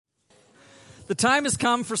The time has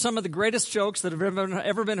come for some of the greatest jokes that have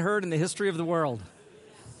ever been heard in the history of the world.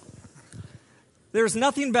 There's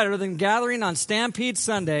nothing better than gathering on Stampede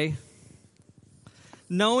Sunday,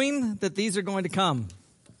 knowing that these are going to come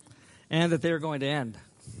and that they're going to end.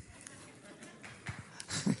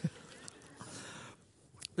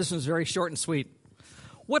 This one's very short and sweet.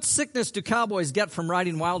 What sickness do cowboys get from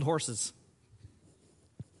riding wild horses?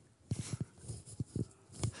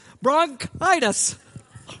 Bronchitis.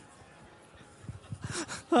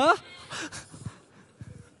 Huh?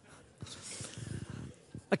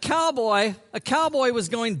 A cowboy was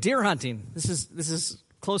going deer hunting. This is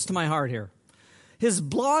close to my heart here. His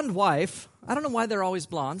blonde wife, I don't know why they're always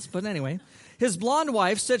blondes, but anyway, his blonde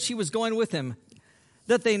wife said she was going with him,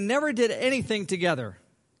 that they never did anything together.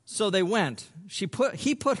 So they went. He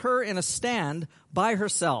put her in a stand by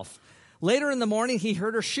herself. Later in the morning, he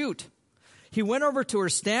heard her shoot. He went over to her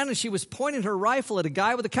stand, and she was pointing her rifle at a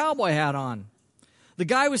guy with a cowboy hat on. The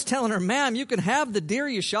guy was telling her, "Ma'am, you can have the deer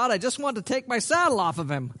you shot. I just want to take my saddle off of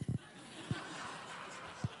him."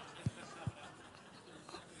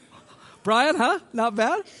 Brian, huh? Not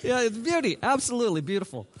bad? Yeah, it's beauty. Absolutely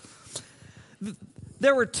beautiful.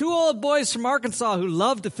 There were two old boys from Arkansas who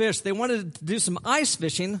loved to fish. They wanted to do some ice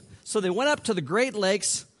fishing, so they went up to the Great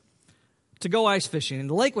Lakes to go ice fishing. And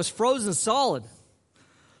the lake was frozen solid.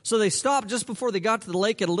 So they stopped just before they got to the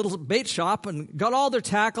lake at a little bait shop and got all their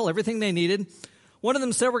tackle, everything they needed. One of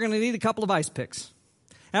them said, "We're going to need a couple of ice picks."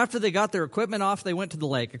 After they got their equipment off, they went to the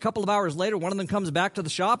lake. A couple of hours later, one of them comes back to the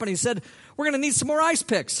shop and he said, "We're going to need some more ice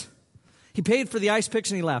picks." He paid for the ice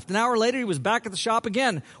picks and he left. An hour later, he was back at the shop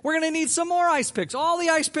again. "We're going to need some more ice picks. All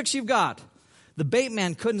the ice picks you've got." The bait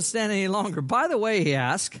man couldn't stand any longer. "By the way," he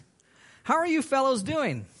asked, "how are you fellows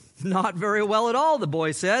doing?" "Not very well at all," the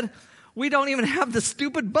boy said. "We don't even have the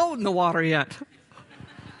stupid boat in the water yet."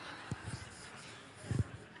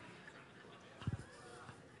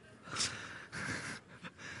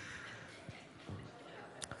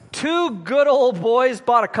 Two good old boys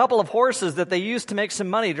bought a couple of horses that they used to make some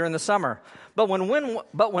money during the summer. But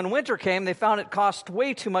when winter came, they found it cost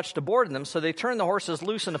way too much to board them, so they turned the horses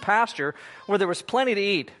loose in a pasture where there was plenty to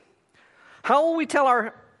eat. "How will we tell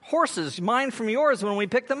our horses, mine from yours, when we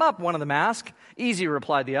pick them up?" one of them asked. "Easy,"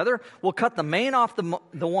 replied the other. "We'll cut the mane off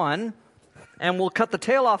the one, and we'll cut the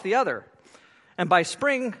tail off the other." And by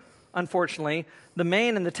spring, unfortunately, the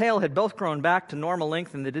mane and the tail had both grown back to normal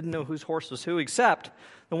length, and they didn't know whose horse was who, except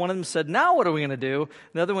the one of them said, "Now what are we going to do?"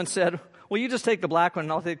 The other one said, "Well, you just take the black one,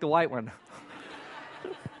 and I'll take the white one."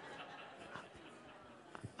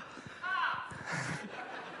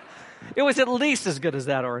 It was at least as good as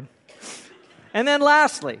that, Oren. And then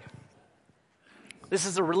lastly, this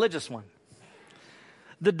is a religious one.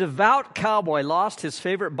 The devout cowboy lost his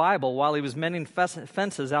favorite Bible while he was mending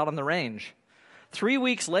fences out on the range. 3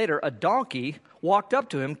 weeks later, a donkey walked up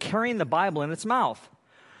to him carrying the Bible in its mouth.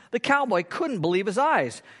 The cowboy couldn't believe his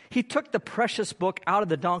eyes. He took the precious book out of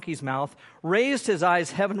the donkey's mouth, raised his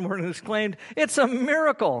eyes heavenward, and exclaimed, "It's a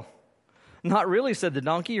miracle." "Not really," said the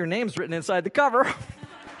donkey. "Your name's written inside the cover."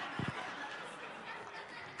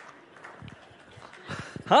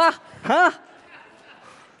 Huh?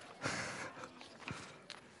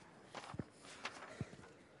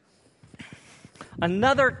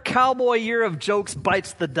 Another cowboy year of jokes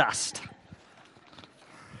bites the dust.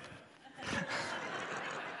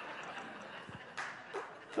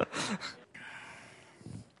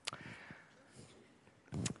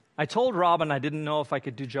 I told Robin I didn't know if I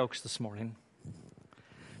could do jokes this morning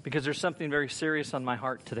because there's something very serious on my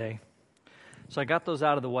heart today. So I got those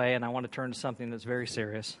out of the way, and I want to turn to something that's very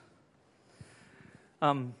serious.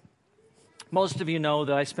 Most of you know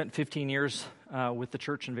that I spent 15 years with the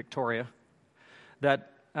church in Victoria.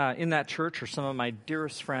 That in that church are some of my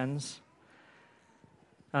dearest friends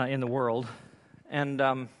in the world.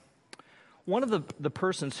 And one of the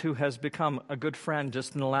persons who has become a good friend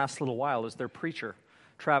just in the last little while is their preacher,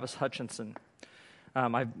 Travis Hutchinson.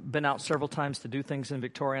 I've been out several times to do things in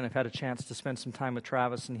Victoria, and I've had a chance to spend some time with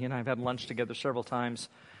Travis, and he and I have had lunch together several times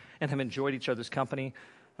and have enjoyed each other's company.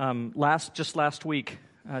 Just last week,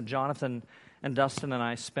 Jonathan and Dustin and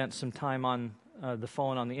I spent some time on the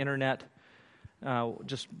phone on the internet,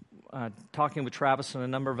 talking with Travis and a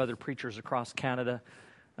number of other preachers across Canada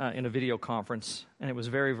in a video conference, and it was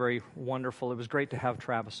very, very wonderful. It was great to have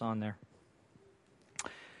Travis on there.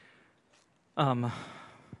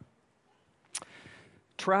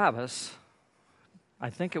 Travis,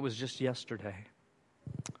 I think it was just yesterday,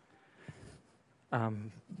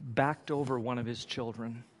 backed over one of his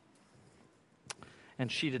children,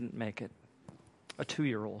 and she didn't make it, a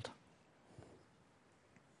 2-year-old.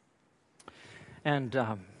 And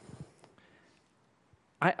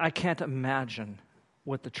I can't imagine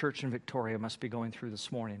what the church in Victoria must be going through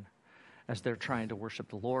this morning as they're trying to worship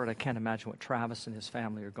the Lord. I can't imagine what Travis and his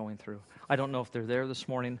family are going through. I don't know if they're there this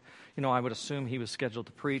morning. I would assume he was scheduled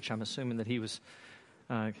to preach. I'm assuming that he was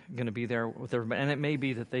going to be there with everybody. And it may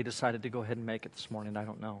be that they decided to go ahead and make it this morning. I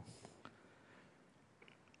don't know.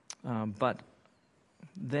 But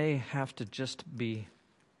they have to just be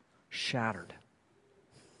shattered.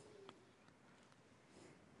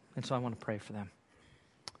 And so I want to pray for them.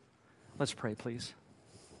 Let's pray, please.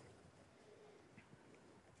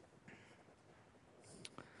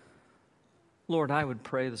 Lord, I would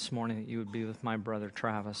pray this morning that you would be with my brother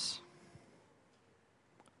Travis.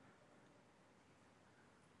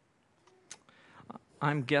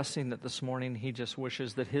 I'm guessing that this morning he just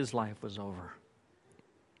wishes that his life was over.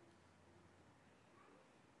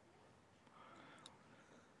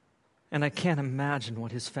 And I can't imagine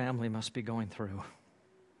what his family must be going through.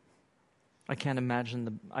 I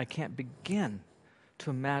can't begin to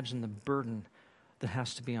imagine the burden that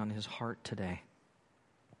has to be on his heart today.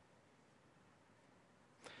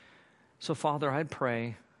 So, Father, I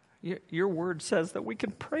pray, your word says that we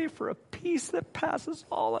can pray for a peace that passes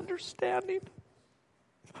all understanding.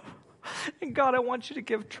 And God, I want you to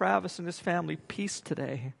give Travis and his family peace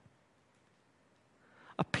today.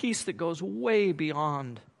 A peace that goes way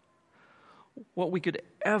beyond what we could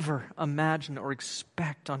ever imagine or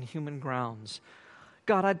expect on human grounds.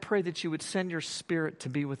 God, I'd pray that you would send your Spirit to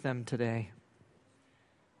be with them today.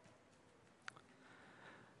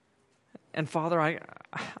 And Father,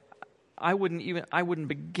 I wouldn't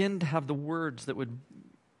begin to have the words that would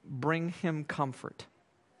bring him comfort.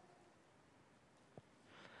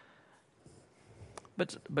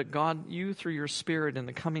 But God, you through your Spirit in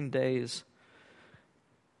the coming days,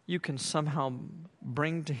 you can somehow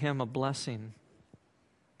bring to him a blessing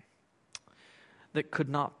that could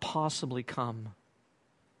not possibly come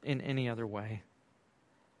in any other way.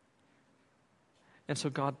 And so,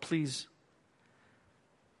 God, please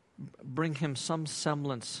bring him some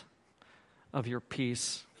semblance of your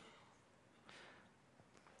peace.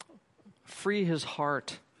 Free his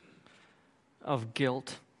heart of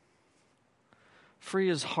guilt. Free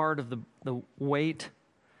his heart of the weight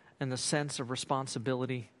and the sense of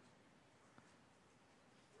responsibility.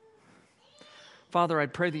 Father, I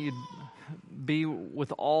pray that you'd be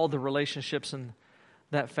with all the relationships in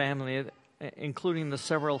that family, including the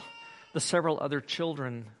several other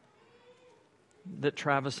children that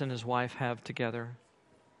Travis and his wife have together.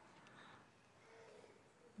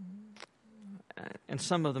 And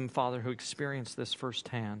some of them, Father, who experienced this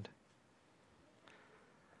firsthand.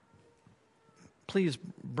 Please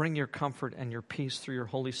bring your comfort and your peace through your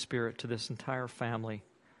Holy Spirit to this entire family.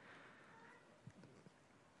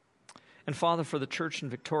 And Father, for the church in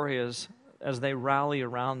Victoria, as they rally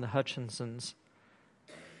around the Hutchinsons,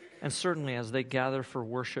 and certainly as they gather for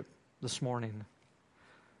worship this morning,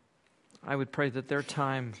 I would pray that their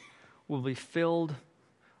time will be filled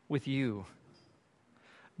with you.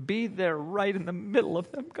 Be there right in the middle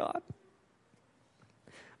of them, God.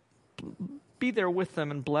 Be there with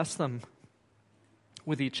them and bless them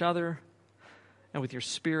with each other and with your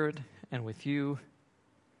Spirit and with you.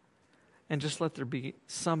 And just let there be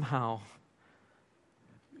somehow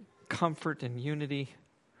comfort and unity,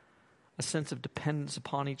 a sense of dependence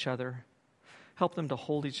upon each other. Help them to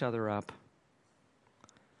hold each other up.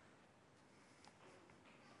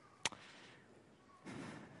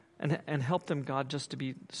 And help them, God, just to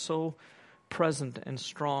be so present and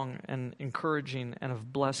strong and encouraging and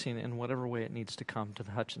of blessing in whatever way it needs to come to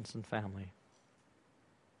the Hutchinson family.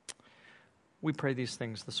 We pray these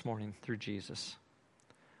things this morning through Jesus.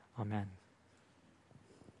 Amen.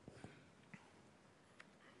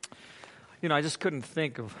 I just couldn't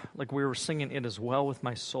think of, like we were singing It Is Well With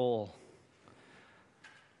My Soul,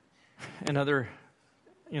 and other,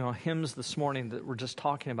 hymns this morning that were just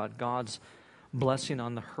talking about God's blessing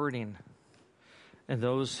on the hurting and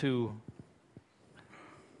those who,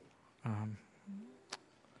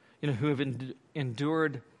 who have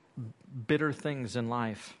endured bitter things in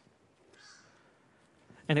life.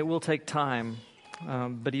 And it will take time,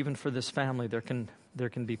 but even for this family, there can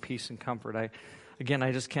be peace and comfort. I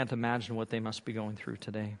just can't imagine what they must be going through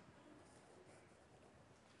today.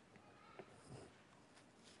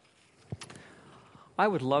 I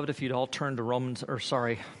would love it if you'd all turn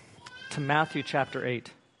to to Matthew chapter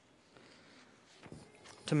 8.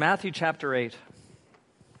 To Matthew chapter 8.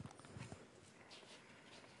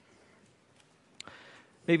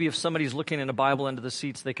 Maybe if somebody's looking in a Bible into the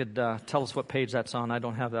seats, they could tell us what page that's on. I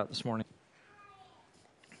don't have that this morning.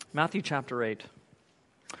 Matthew chapter 8.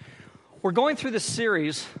 We're going through this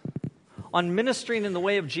series on ministering in the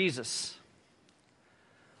way of Jesus.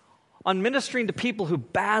 on ministering to people who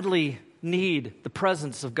badly need the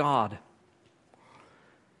presence of God.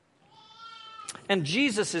 And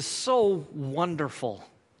Jesus is so wonderful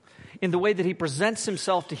in the way that he presents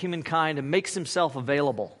himself to humankind and makes himself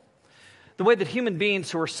available. The way that human beings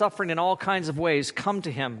who are suffering in all kinds of ways come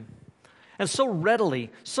to him. And so readily,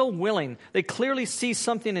 so willing, they clearly see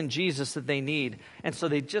something in Jesus that they need. And so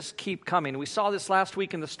they just keep coming. We saw this last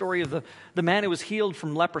week in the story of the man who was healed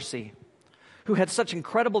from leprosy, who had such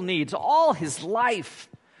incredible needs. All his life,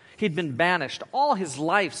 he'd been banished. All his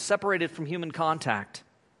life separated from human contact.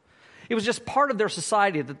 It was just part of their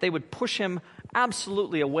society that they would push him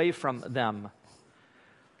absolutely away from them.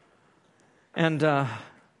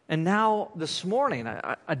 And now this morning,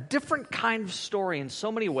 a different kind of story in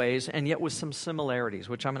so many ways, and yet with some similarities,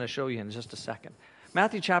 which I'm going to show you in just a second.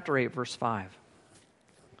 Matthew chapter 8, verse 5.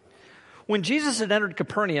 When Jesus had entered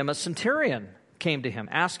Capernaum, a centurion came to him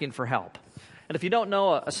asking for help. And if you don't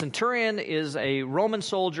know, a centurion is a Roman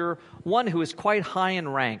soldier, one who is quite high in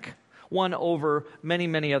rank, one over many,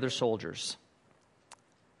 many other soldiers.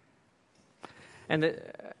 And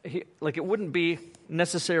it wouldn't be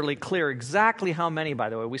necessarily clear exactly how many, by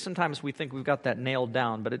the way. Sometimes we think we've got that nailed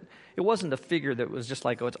down, but it wasn't a figure that was just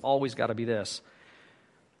like, oh, it's always got to be this.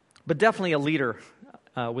 But definitely a leader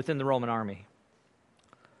within the Roman army.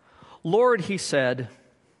 Lord, he said,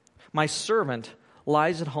 my servant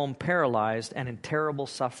lies at home paralyzed and in terrible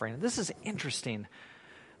suffering. This is interesting.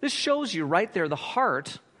 This shows you right there the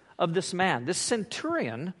heart of this man, this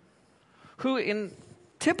centurion, who in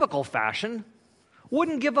typical fashion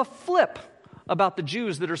wouldn't give a flip about the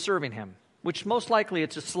Jews that are serving him, which most likely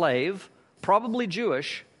it's a slave, probably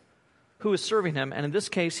Jewish, who is serving him. And in this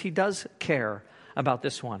case, he does care about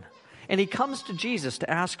this one. And he comes to Jesus to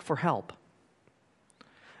ask for help.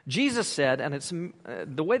 Jesus said, and it's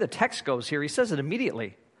the way the text goes here, he says it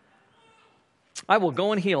immediately, I will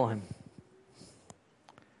go and heal him.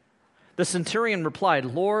 The centurion replied,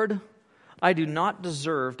 Lord, I do not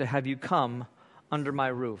deserve to have you come under my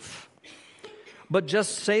roof. But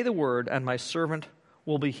just say the word, and my servant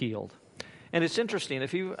will be healed. And it's interesting,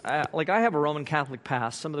 if you, I have a Roman Catholic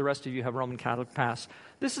pass, some of the rest of you have Roman Catholic pass.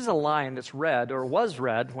 This is a line that's read, or was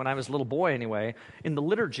read, when I was a little boy anyway, in the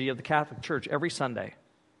liturgy of the Catholic Church every Sunday.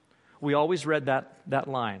 We always read that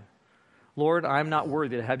line. Lord, I'm not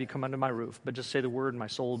worthy to have you come under my roof, but just say the word, and my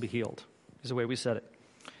soul will be healed, is the way we said it.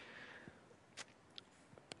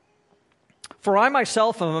 For I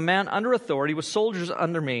myself am a man under authority with soldiers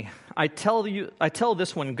under me. I tell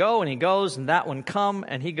this one, go, and he goes, and that one, come,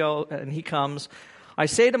 and he comes. I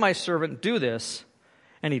say to my servant, do this,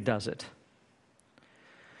 and he does it.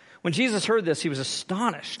 When Jesus heard this, he was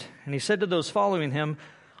astonished, and he said to those following him,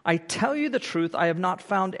 I tell you the truth, I have not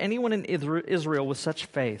found anyone in Israel with such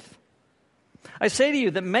faith. I say to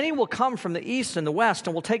you that many will come from the east and the west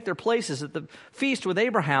and will take their places at the feast with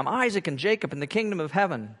Abraham, Isaac, and Jacob in the kingdom of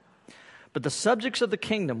heaven. But the subjects of the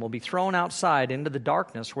kingdom will be thrown outside into the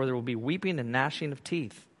darkness where there will be weeping and gnashing of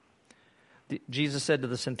teeth. Jesus said to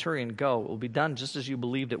the centurion, go, it will be done just as you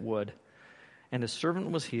believed it would. And his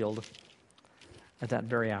servant was healed at that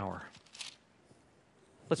very hour.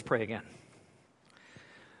 Let's pray again.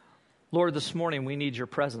 Lord, this morning we need your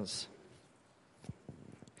presence.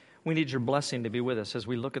 We need your blessing to be with us as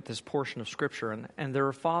we look at this portion of Scripture. And there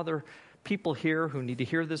are, Father, people here who need to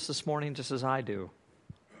hear this morning just as I do.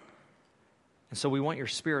 And so we want your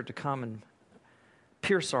Spirit to come and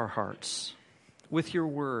pierce our hearts with your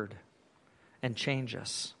word and change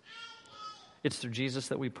us. It's through Jesus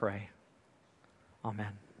that we pray.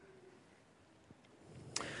 Amen.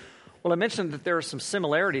 Well, I mentioned that there are some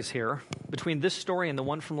similarities here between this story and the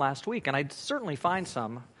one from last week, and I certainly find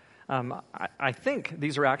some. I think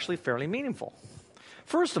these are actually fairly meaningful.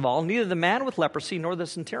 First of all, neither the man with leprosy nor the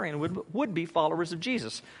centurion would be followers of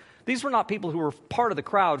Jesus. These were not people who were part of the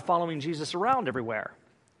crowd following Jesus around everywhere.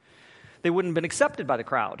 They wouldn't have been accepted by the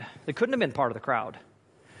crowd. They couldn't have been part of the crowd.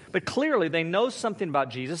 But clearly they know something about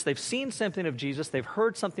Jesus. They've seen something of Jesus. They've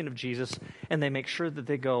heard something of Jesus. And they make sure that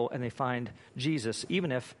they go and they find Jesus,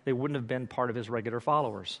 even if they wouldn't have been part of his regular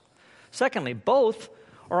followers. Secondly, both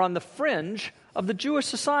are on the fringe of the Jewish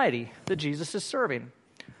society that Jesus is serving.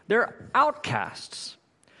 They're outcasts.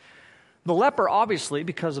 The leper, obviously,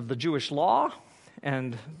 because of the Jewish law,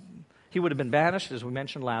 and he would have been banished, as we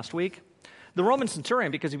mentioned last week. The Roman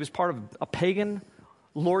centurion, because he was part of a pagan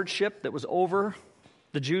lordship that was over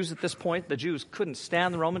the Jews at this point. The Jews couldn't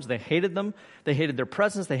stand the Romans. They hated them. They hated their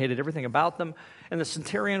presence. They hated everything about them. And the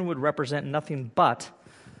centurion would represent nothing but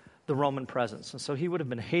the Roman presence. And so he would have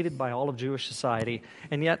been hated by all of Jewish society.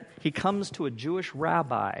 And yet he comes to a Jewish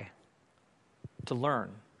rabbi to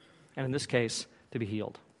learn, and in this case, to be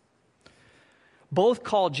healed. Both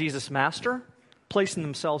call Jesus master, placing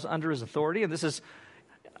themselves under his authority. And this is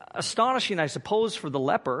astonishing, I suppose, for the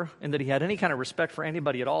leper, in that he had any kind of respect for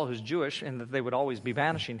anybody at all who's Jewish, and that they would always be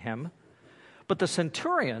banishing him. But the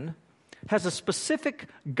centurion has a specific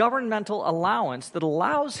governmental allowance that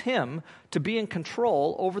allows him to be in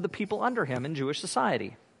control over the people under him in Jewish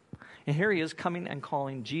society. And here he is coming and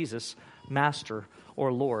calling Jesus master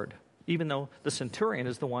or Lord, even though the centurion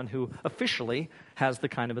is the one who officially has the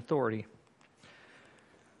kind of authority.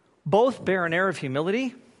 Both bear an air of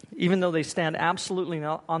humility, even though they stand absolutely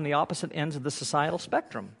on the opposite ends of the societal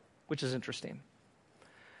spectrum, which is interesting.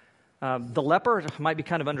 The leper might be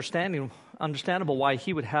kind of understandable why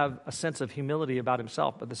he would have a sense of humility about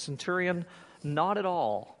himself, but the centurion, not at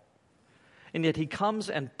all. And yet he comes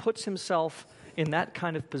and puts himself in that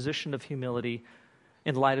kind of position of humility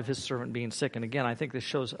in light of his servant being sick. And again, I think this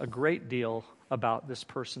shows a great deal about this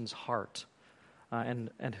person's heart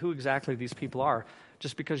and who exactly these people are.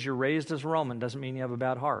 Just because you're raised as a Roman doesn't mean you have a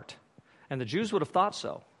bad heart. And the Jews would have thought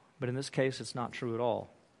so, but in this case, it's not true at all.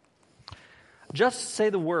 Just say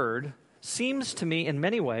the word seems to me in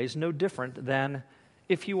many ways no different than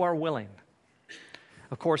if you are willing.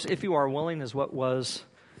 Of course, if you are willing is what was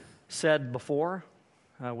said before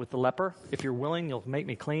with the leper. If you're willing, you'll make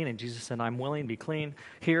me clean. And Jesus said, I'm willing, be clean.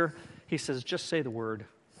 Here, he says, just say the word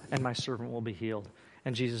and my servant will be healed.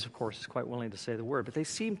 And Jesus, of course, is quite willing to say the word. But they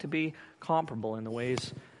seem to be comparable in the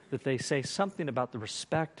ways that they say something about the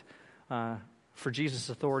respect for Jesus'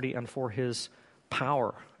 authority and for his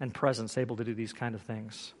power and presence, able to do these kind of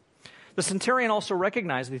things. The centurion also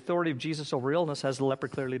recognized the authority of Jesus over illness, as the leper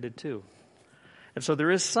clearly did too. And so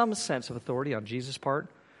there is some sense of authority on Jesus' part,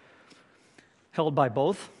 held by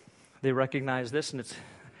both. They recognize this, and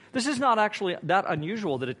this is not actually that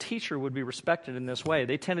unusual that a teacher would be respected in this way.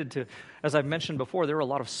 They tended to, as I've mentioned before, there were a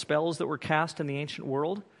lot of spells that were cast in the ancient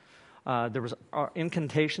world. There was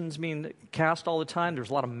incantations being cast all the time. There was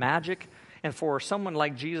a lot of magic. And for someone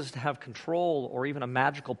like Jesus to have control or even a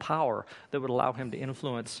magical power that would allow him to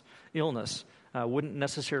influence illness wouldn't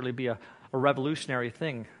necessarily be a revolutionary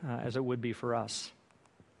thing as it would be for us.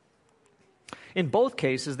 In both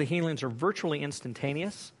cases, the healings are virtually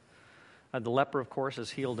instantaneous. The leper, of course, is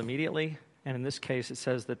healed immediately. And in this case, it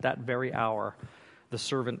says that very hour, the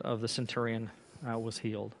servant of the centurion was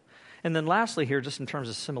healed. And then lastly here, just in terms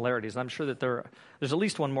of similarities, I'm sure that there's at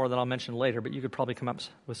least one more that I'll mention later, but you could probably come up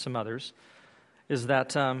with some others, is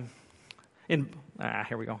that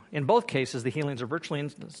here we go. In both cases, the healings are virtually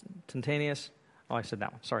instantaneous. Oh, I said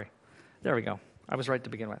that one. Sorry. There we go. I was right to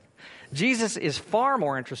begin with. Jesus is far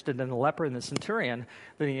more interested in the leper and the centurion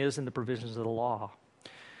than he is in the provisions of the law.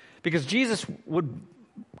 Because Jesus would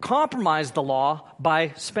compromise the law by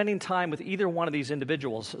spending time with either one of these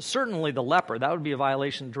individuals. Certainly the leper, that would be a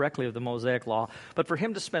violation directly of the Mosaic law. But for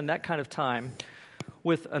him to spend that kind of time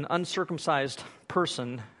with an uncircumcised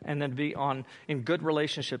person and then be in good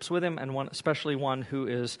relationships with him, and especially one who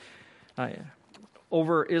is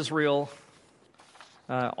over Israel,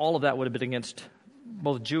 all of that would have been against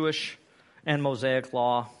both Jewish and Mosaic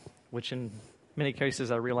law, which in many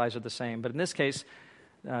cases I realize are the same. But in this case,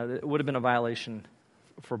 it would have been a violation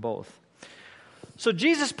for both. So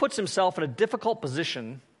Jesus puts himself in a difficult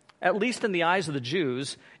position, at least in the eyes of the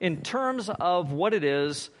Jews, in terms of what it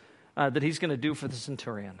is that he's going to do for the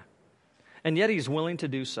centurion. And yet he's willing to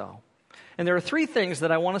do so. And there are three things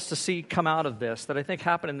that I want us to see come out of this that I think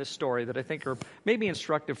happen in this story that I think are maybe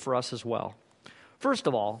instructive for us as well. First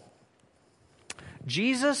of all,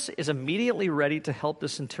 Jesus is immediately ready to help the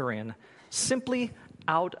centurion simply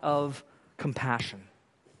out of compassion,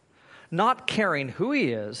 not caring who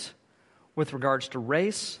he is with regards to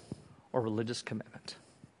race or religious commitment.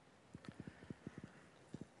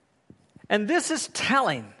 And this is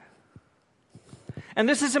telling. And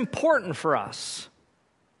this is important for us.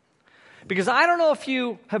 Because I don't know if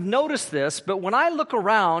you have noticed this, but when I look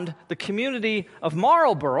around the community of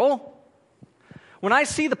Marlborough, when I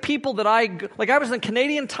see the people that I was in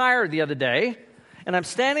Canadian Tire the other day, and I'm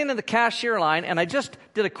standing in the cashier line, and I just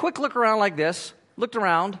did a quick look around like this, looked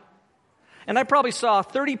around, and I probably saw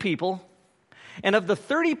 30 people. And of the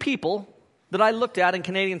 30 people that I looked at in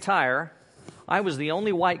Canadian Tire, I was the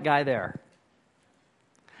only white guy there.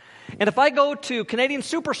 And if I go to Canadian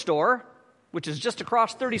Superstore, which is just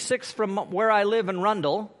across 36 from where I live in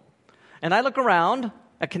Rundle, and I look around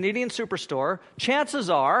at Canadian Superstore,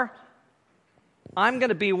 chances are I'm going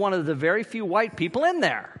to be one of the very few white people in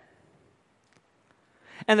there.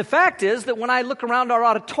 And the fact is that when I look around our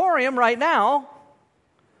auditorium right now,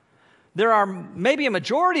 there are maybe a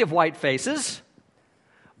majority of white faces,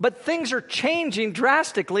 but things are changing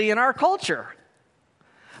drastically in our culture.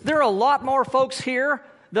 There are a lot more folks here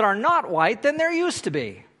that are not white than there used to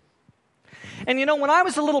be. And you know, when I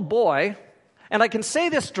was a little boy, and I can say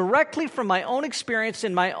this directly from my own experience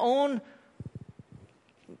in my own,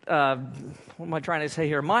 what am I trying to say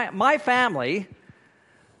here? My family,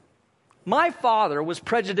 my father was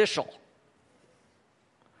prejudicial.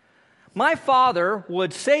 My father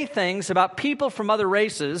would say things about people from other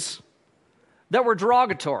races that were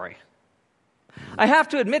derogatory. I have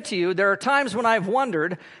to admit to you, there are times when I've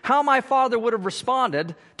wondered how my father would have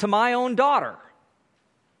responded to my own daughter.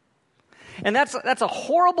 And that's a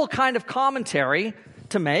horrible kind of commentary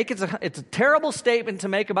to make. It's a terrible statement to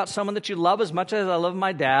make about someone that you love as much as I love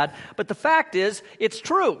my dad. But the fact is, it's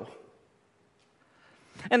true.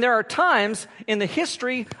 And there are times in the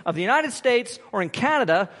history of the United States or in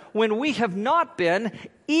Canada when we have not been,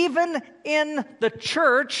 even in the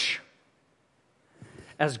church,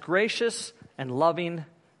 as gracious and loving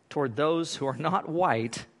toward those who are not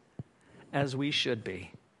white as we should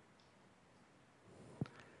be.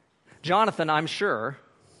 Jonathan, I'm sure,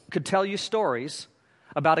 could tell you stories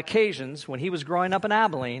about occasions when he was growing up in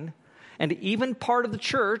Abilene and even part of the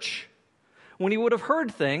church when he would have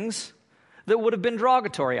heard things that would have been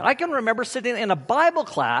derogatory. I can remember sitting in a Bible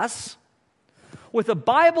class with a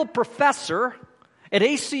Bible professor at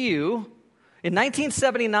ACU in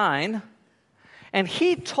 1979, and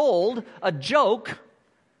he told a joke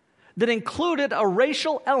that included a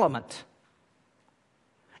racial element.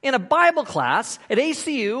 In a Bible class at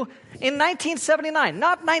ACU in 1979,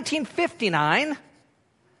 not 1959,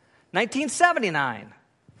 1979.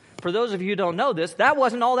 For those of you who don't know this, that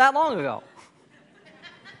wasn't all that long ago.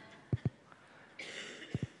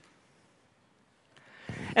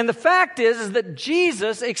 And the fact is that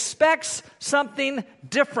Jesus expects something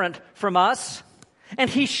different from us, and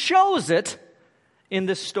he shows it in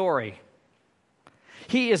this story.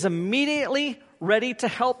 He is immediately ready to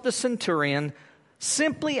help the centurion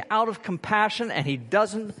simply out of compassion, and he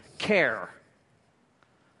doesn't care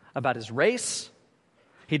about his race.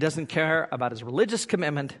 He doesn't care about his religious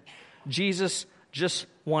commitment. Jesus just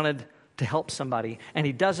wanted to help somebody, and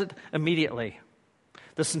he does it immediately.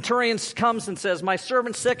 The centurion comes and says, "My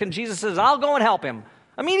servant's sick," and Jesus says, "I'll go and help him."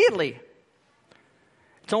 Immediately.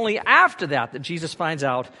 It's only after that that Jesus finds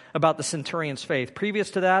out about the centurion's faith.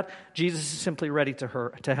 Previous to that, Jesus is simply ready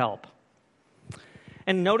to help.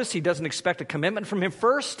 And notice he doesn't expect a commitment from him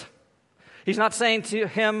first. He's not saying to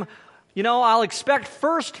him, you know, I'll expect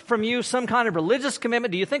first from you some kind of religious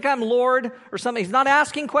commitment. Do you think I'm Lord or something? He's not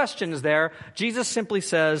asking questions there. Jesus simply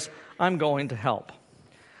says, I'm going to help.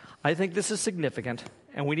 I think this is significant,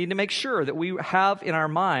 and we need to make sure that we have in our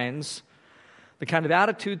minds the kind of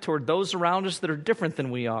attitude toward those around us that are different than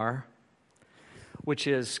we are, which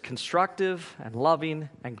is constructive and loving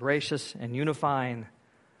and gracious and unifying,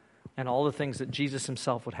 and all the things that Jesus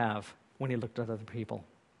himself would have when he looked at other people.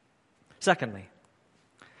 Secondly,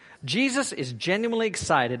 Jesus is genuinely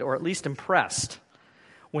excited, or at least impressed,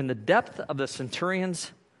 when the depth of the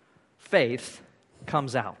centurion's faith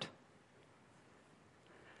comes out.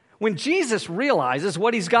 When Jesus realizes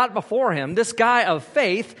what he's got before him, this guy of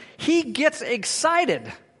faith, he gets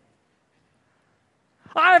excited.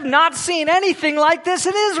 I have not seen anything like this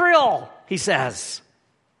in Israel, he says.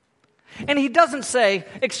 And he doesn't say,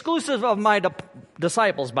 exclusive of my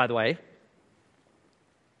disciples, by the way.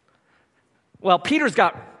 Well, Peter's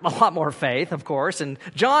got a lot more faith, of course, and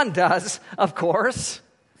John does, of course.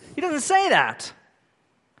 He doesn't say that.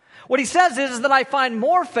 What he says is that I find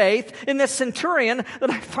more faith in this centurion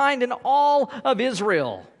than I find in all of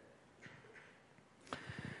Israel.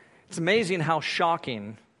 It's amazing how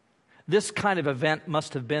shocking this kind of event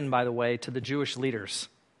must have been, by the way, to the Jewish leaders.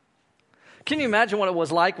 Can you imagine what it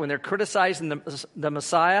was like when they're criticizing the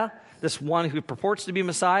Messiah, this one who purports to be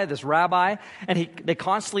Messiah, this rabbi, and they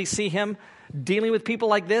constantly see him dealing with people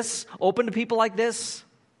like this, open to people like this?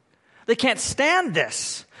 They can't stand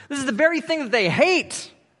this. This is the very thing that they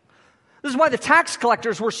hate. This is why the tax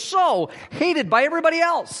collectors were so hated by everybody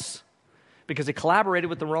else, because they collaborated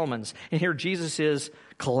with the Romans. And here Jesus is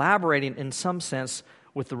collaborating in some sense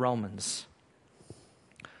with the Romans.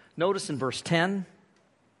 Notice in verse 10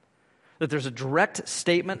 that there's a direct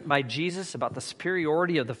statement by Jesus about the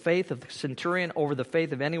superiority of the faith of the centurion over the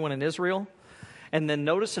faith of anyone in Israel. And then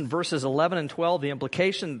notice in verses 11 and 12 the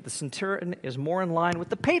implication that the centurion is more in line with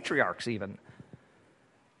the patriarchs even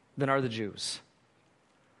than are the Jews.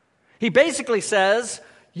 He basically says,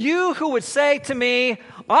 you who would say to me,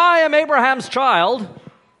 I am Abraham's child,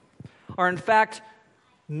 are in fact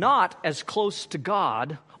not as close to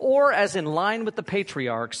God or as in line with the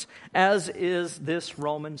patriarchs as is this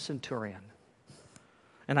Roman centurion.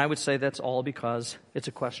 And I would say that's all because it's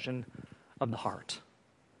a question of the heart.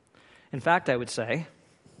 In fact, I would say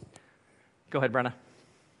Go ahead, Brenna.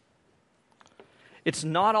 It's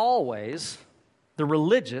not always the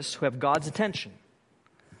religious who have God's attention,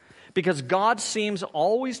 because God seems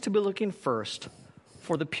always to be looking first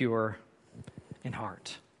for the pure in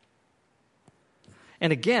heart.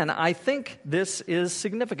 And again, I think this is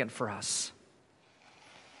significant for us.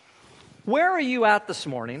 Where are you at this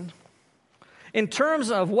morning in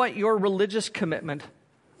terms of what your religious commitment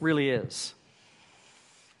really is?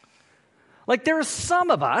 Like, there are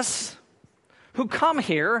some of us who come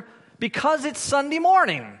here because it's Sunday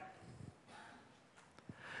morning.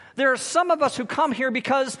 There are some of us who come here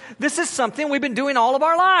because this is something we've been doing all of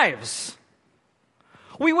our lives.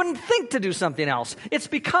 We wouldn't think to do something else. It's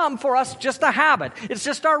become for us just a habit. It's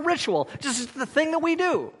just our ritual, just the thing that we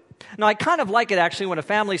do. Now, I kind of like it actually when a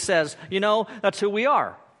family says, that's who we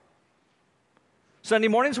are. Sunday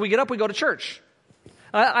mornings, we get up, we go to church.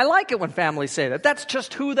 I like it when families say that. That's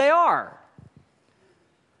just who they are.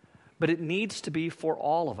 But it needs to be for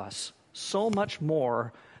all of us so much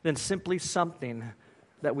more than simply something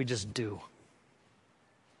that we just do.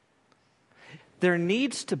 There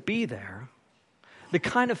needs to be there the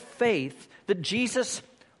kind of faith that Jesus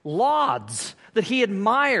lauds, that he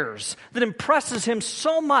admires, that impresses him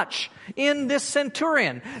so much in this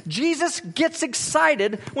centurion. Jesus gets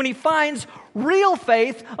excited when he finds real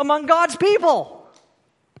faith among God's people.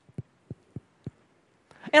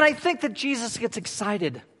 And I think that Jesus gets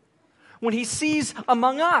excited when he sees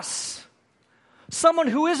among us someone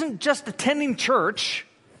who isn't just attending church.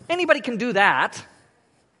 Anybody can do that.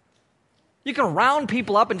 You can round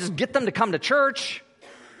people up and just get them to come to church.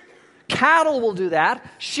 Cattle will do that.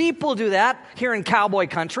 Sheep will do that here in cowboy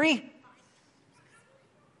country.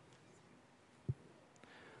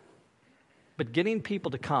 But getting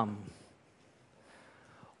people to come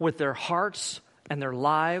with their hearts and their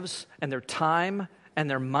lives and their time and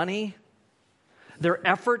their money, their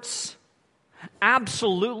efforts,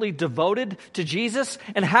 absolutely devoted to Jesus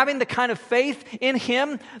and having the kind of faith in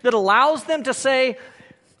him that allows them to say,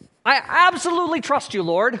 I absolutely trust you,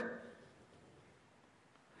 Lord.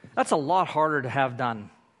 That's a lot harder to have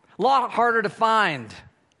done, a lot harder to find.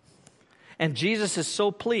 And Jesus is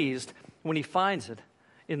so pleased when he finds it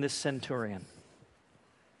in this centurion.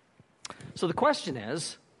 So the question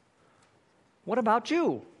is, what about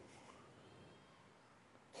you?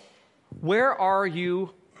 Where are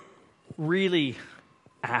you really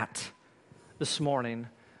at this morning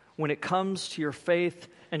when it comes to your faith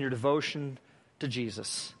and your devotion to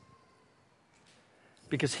Jesus?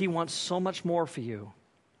 Because he wants so much more for you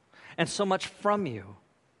and so much from you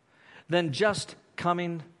than just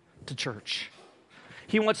coming to church.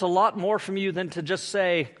 He wants a lot more from you than to just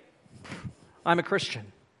say, I'm a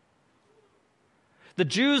Christian. The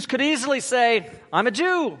Jews could easily say, I'm a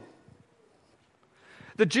Jew.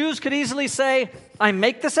 The Jews could easily say, I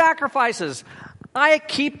make the sacrifices. I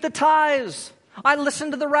keep the tithes. I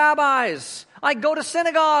listen to the rabbis. I go to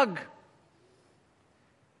synagogue.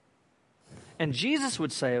 And Jesus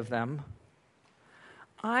would say of them,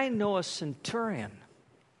 I know a centurion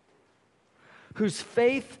whose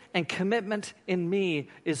faith and commitment in me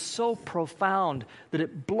is so profound that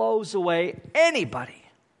it blows away anybody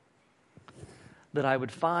that I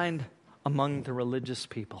would find among the religious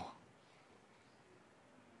people.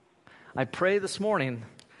 I pray this morning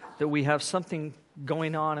that we have something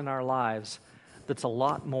going on in our lives that's a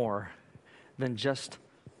lot more than just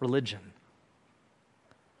religion,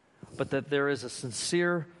 but that there is a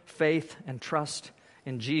sincere faith and trust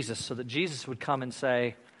in Jesus, so that Jesus would come and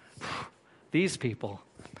say, these people,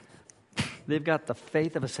 they've got the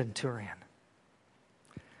faith of a centurion.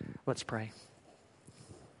 Let's pray.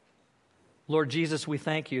 Lord Jesus, we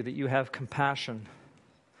thank you that you have compassion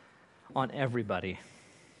on everybody.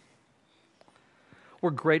 We're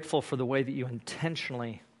grateful for the way that you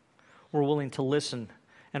intentionally were willing to listen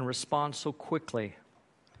and respond so quickly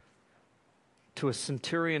to a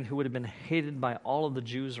centurion who would have been hated by all of the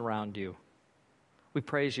Jews around you. We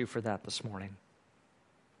praise you for that this morning.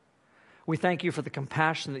 We thank you for the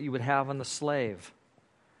compassion that you would have on the slave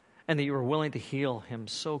and that you were willing to heal him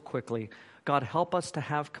so quickly. God, help us to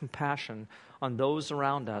have compassion on those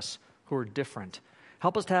around us who are different.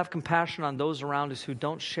 Help us to have compassion on those around us who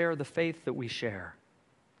don't share the faith that we share,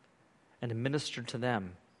 and to minister to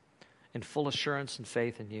them in full assurance and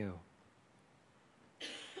faith in you.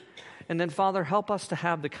 And then, Father, help us to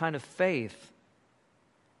have the kind of faith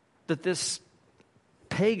that this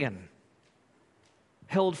pagan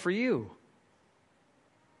held for you.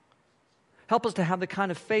 Help us to have the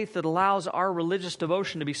kind of faith that allows our religious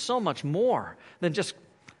devotion to be so much more than just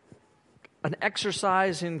an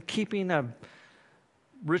exercise in keeping a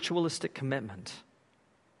ritualistic commitment.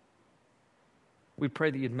 We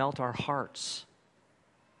pray that you'd melt our hearts.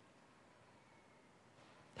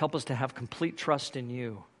 Help us to have complete trust in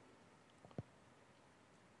you,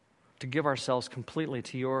 to give ourselves completely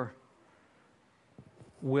to your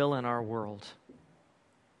will in our world.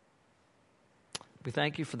 We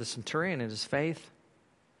thank you for the centurion and his faith.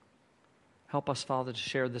 Help us, Father, to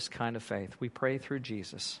share this kind of faith. We pray through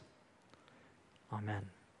Jesus.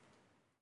 Amen.